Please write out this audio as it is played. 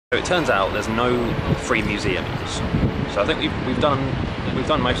So it turns out there's no free museums. So I think we've done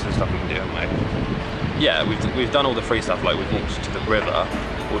most of the stuff we can do, haven't we? Yeah, we've done all the free stuff. Like we've walked to the river,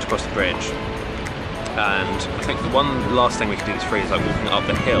 walked across the bridge, and I think the one last thing we could do that's free is like walking up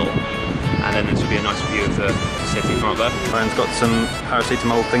the hill, and then this would be a nice view of the city from up there. Ryan's got some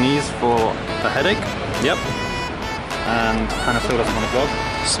paracetamol thingies for a headache. Yep. And Hannah filled us on the vlog.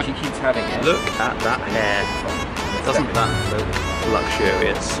 She keeps having it. Look at that hair. Doesn't that look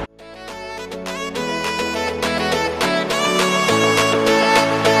luxurious?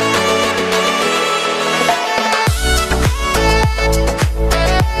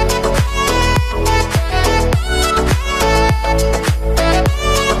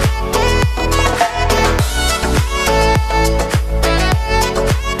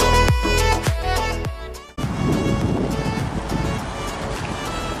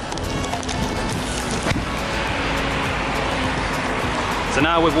 So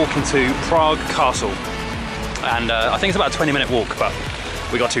now we're walking to Prague Castle, and I think it's about a 20-minute walk, but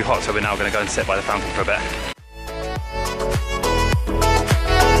we got too hot, so we're now going to go and sit by the fountain for a bit.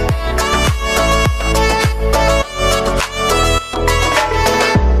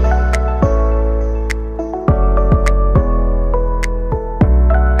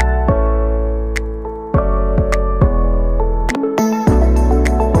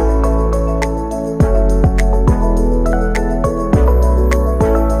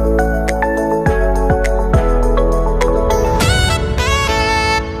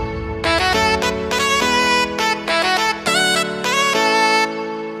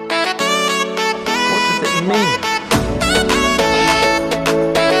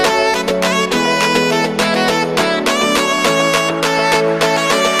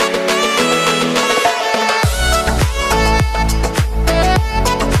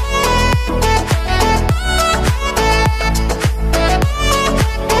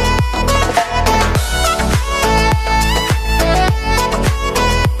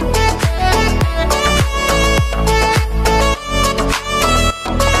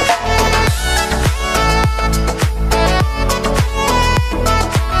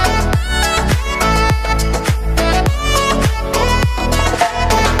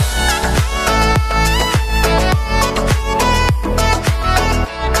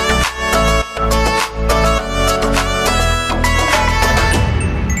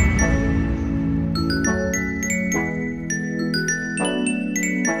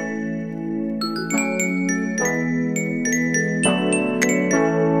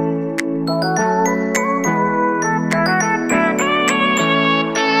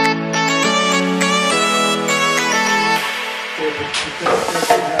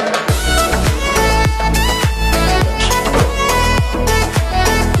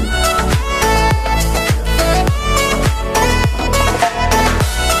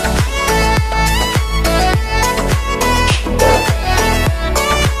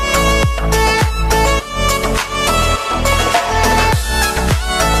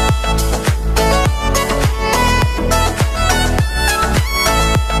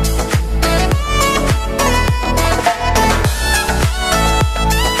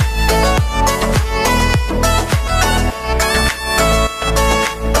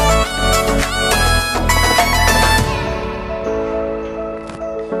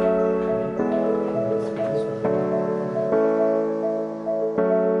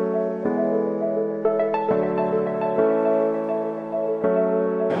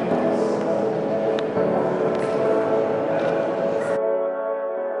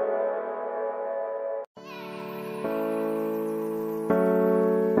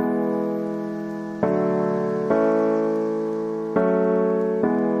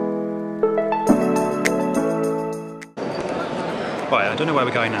 Right, I don't know where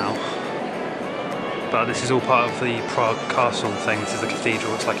we're going now, but this is all part of the Prague Castle thing. This is the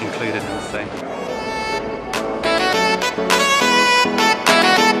cathedral, it's like included in the thing.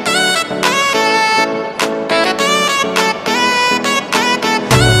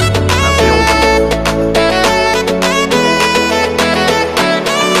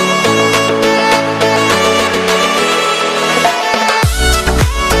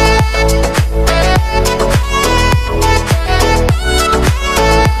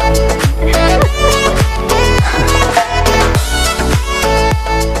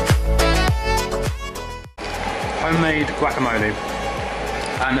 Homemade guacamole,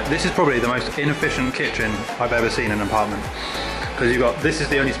 and this is probably the most inefficient kitchen I've ever seen in an apartment, because this is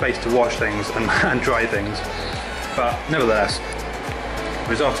the only space to wash things and dry things, but nevertheless,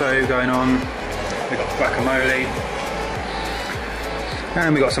 risotto going on, we've got guacamole,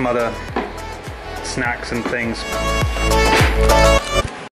 and we got some other snacks and things.